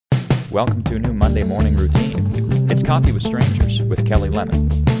Welcome to a new Monday morning routine. It's Coffee with Strangers with Kelli Lemon.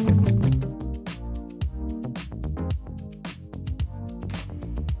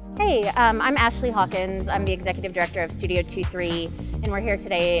 Hey, I'm Ashley Hawkins. I'm the Executive Director of Studio 23, and we're here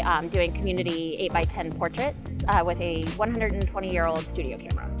today doing community 8x10 portraits with a 120-year-old studio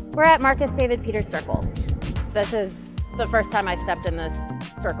camera. We're at Marcus David Peters Circle. This is the first time I stepped in this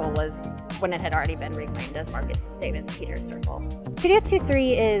circle was when it had already been reclaimed as Marcus David Peters Circle. Studio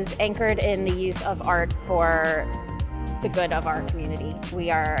 23 is anchored in the use of art for the good of our community. We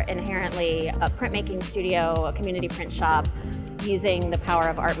are inherently a printmaking studio, a community print shop, using the power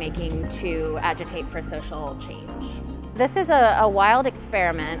of art making to agitate for social change. This is a wild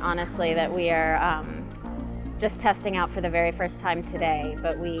experiment, honestly, that we are just testing out for the very first time today,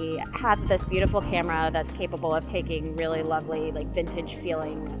 but we have this beautiful camera that's capable of taking really lovely, like vintage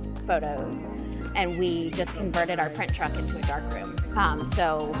feeling photos, and we just converted our print truck into a darkroom.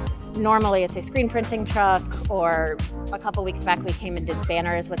 So normally it's a screen printing truck, or a couple weeks back we came and did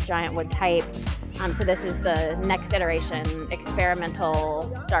banners with giant wood type. So this is the next iteration,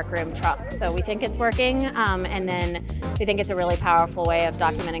 experimental darkroom truck. So we think it's working, and then we think it's a really powerful way of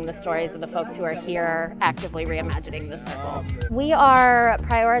documenting the stories of the folks who are here actively reimagining the circle. We are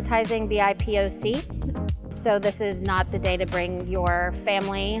prioritizing BIPOC. So this is not the day to bring your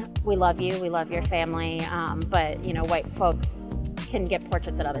family. We love you, we love your family, but you know, white folks can get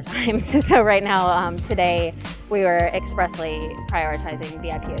portraits at other times. So right now, today, we were expressly prioritizing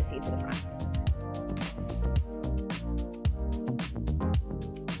BIPOC to the front.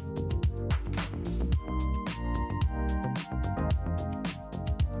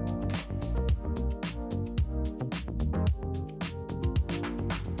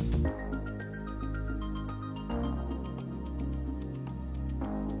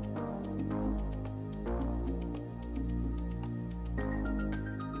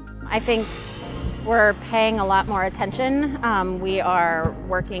 I think we're paying a lot more attention. We are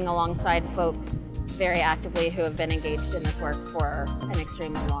working alongside folks very actively who have been engaged in this work for an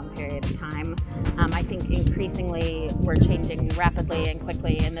extremely long period of time. I think increasingly we're changing rapidly and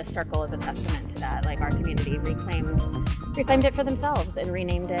quickly, and this circle is a testament to that. Like, our community reclaimed it for themselves and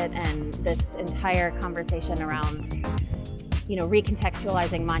renamed it, and this entire conversation around, you know,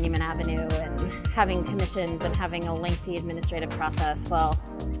 recontextualizing Monument Avenue and having commissions and having a lengthy administrative process. Well,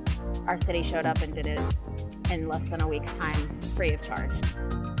 our city showed up and did it in less than a week's time, free of charge.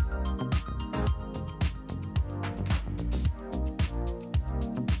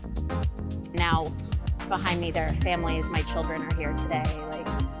 Now, behind me, there are families. My children are here today. Like,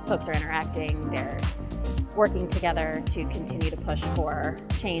 folks are interacting. They're working together to continue to push for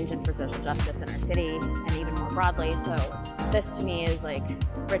change and for social justice in our city, and even more broadly. So this, to me, is like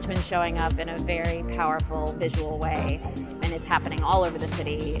Richmond showing up in a very powerful visual way, and it's happening all over the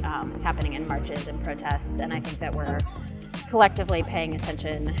city. It's happening in marches and protests, and I think that we're collectively paying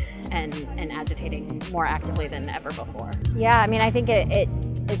attention and agitating more actively than ever before. Yeah, I mean, I think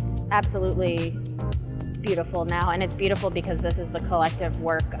it's absolutely beautiful now, and it's beautiful because this is the collective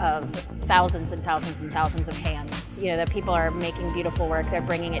work of thousands and thousands and thousands of hands. You know, that people are making beautiful work, they're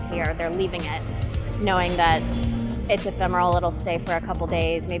bringing it here, they're leaving it, knowing that it's ephemeral, it'll stay for a couple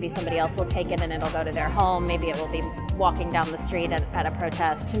days, maybe somebody else will take it and it'll go to their home, maybe it will be walking down the street at a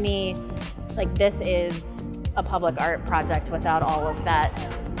protest. To me, like, this is a public art project without all of that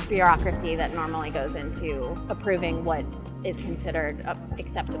bureaucracy that normally goes into approving what is considered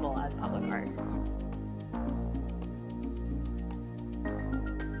acceptable as public art.